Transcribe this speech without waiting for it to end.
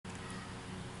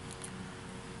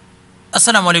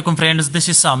Assalamu alaikum friends, this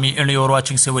is Sami and you are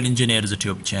watching Civil Engineers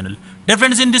YouTube channel. Dear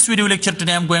friends, in this video lecture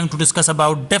today I am going to discuss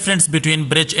about difference between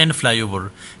bridge and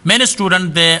flyover. Many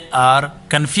students they are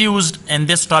confused in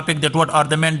this topic that what are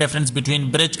the main difference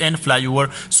between bridge and flyover.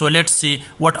 So let's see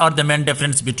what are the main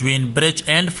difference between bridge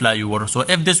and flyover. So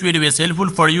if this video is helpful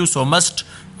for you, so must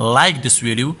like this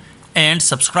video and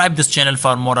subscribe this channel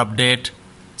for more update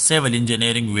civil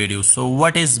engineering videos. So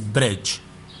what is bridge?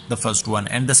 The first one,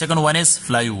 and the second one is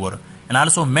flyover. And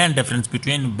also main difference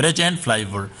between bridge and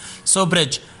flyover. So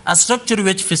bridge, a structure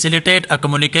which facilitate a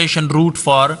communication route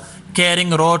for carrying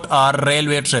road or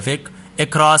railway traffic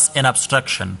across an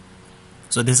obstruction.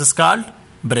 So this is called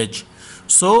bridge.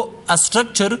 So a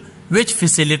structure which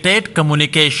facilitate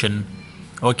communication,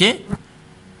 okay,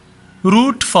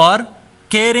 route for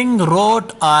carrying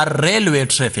road or railway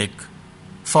traffic,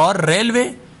 for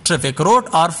railway traffic, road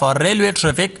or for railway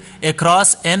traffic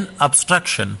across an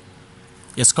obstruction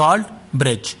is called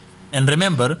bridge. And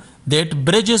remember that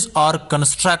bridges are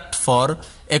constructed for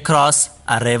across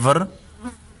a river,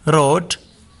 road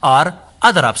or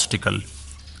other obstacle,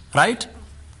 right?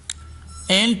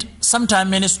 And sometimes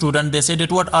many students they say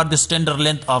that what are the standard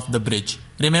length of the bridge.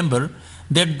 Remember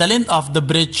that the length of the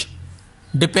bridge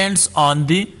depends on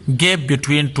the gap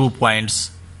between 2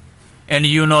 points, and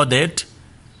you know that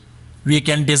we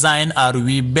can design or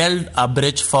we build a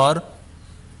bridge for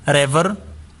river,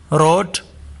 road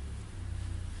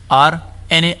or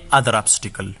any other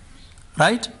obstacle,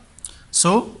 right?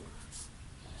 So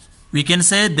we can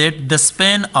say that the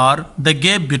span or the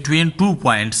gap between 2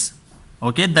 points,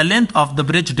 okay, the length of the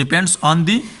bridge depends on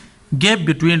the gap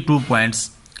between 2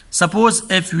 points. Suppose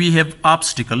if we have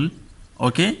obstacle,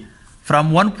 okay,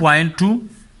 from one point to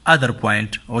other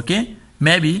point, okay,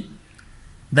 maybe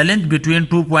the length between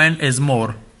 2 points is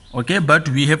more, okay, but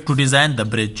we have to design the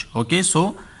bridge, okay.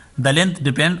 So the length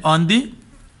depends on the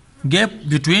gap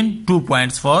between 2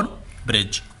 points for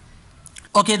bridge.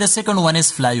 Okay, the second one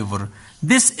is flyover.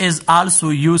 This is also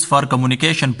used for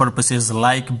communication purposes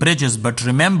like bridges, but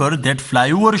remember that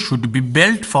flyover should be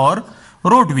built for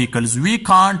road vehicles. We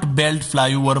can't build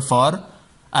flyover for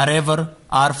a river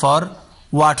or for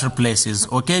water places,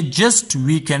 okay. Just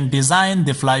we can design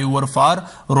the flyover for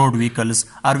road vehicles,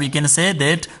 or we can say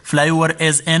that flyover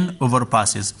is in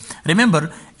overpasses.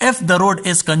 Remember, if the road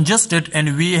is congested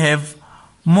and we have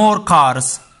more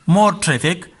cars, more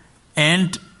traffic,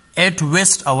 and it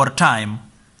wastes our time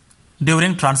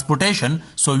during transportation,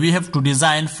 so we have to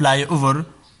design flyover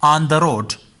on the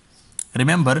road.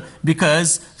 Remember,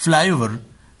 because flyover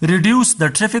reduce the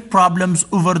traffic problems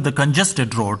over the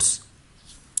congested roads,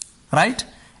 right?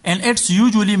 And it's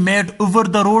usually made over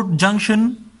the road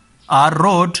junction or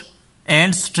road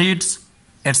and streets,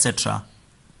 etc.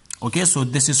 Okay, so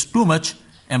this is too much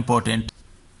important.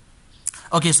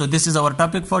 Okay, so this is our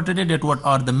topic for today, that what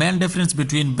are the main difference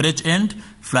between bridge and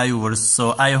flyovers.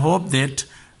 So I hope that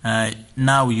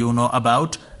now you know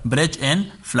about bridge and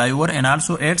flyover and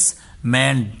also its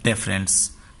main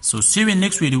difference. So see you in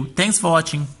next video. Thanks for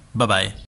watching. Bye bye.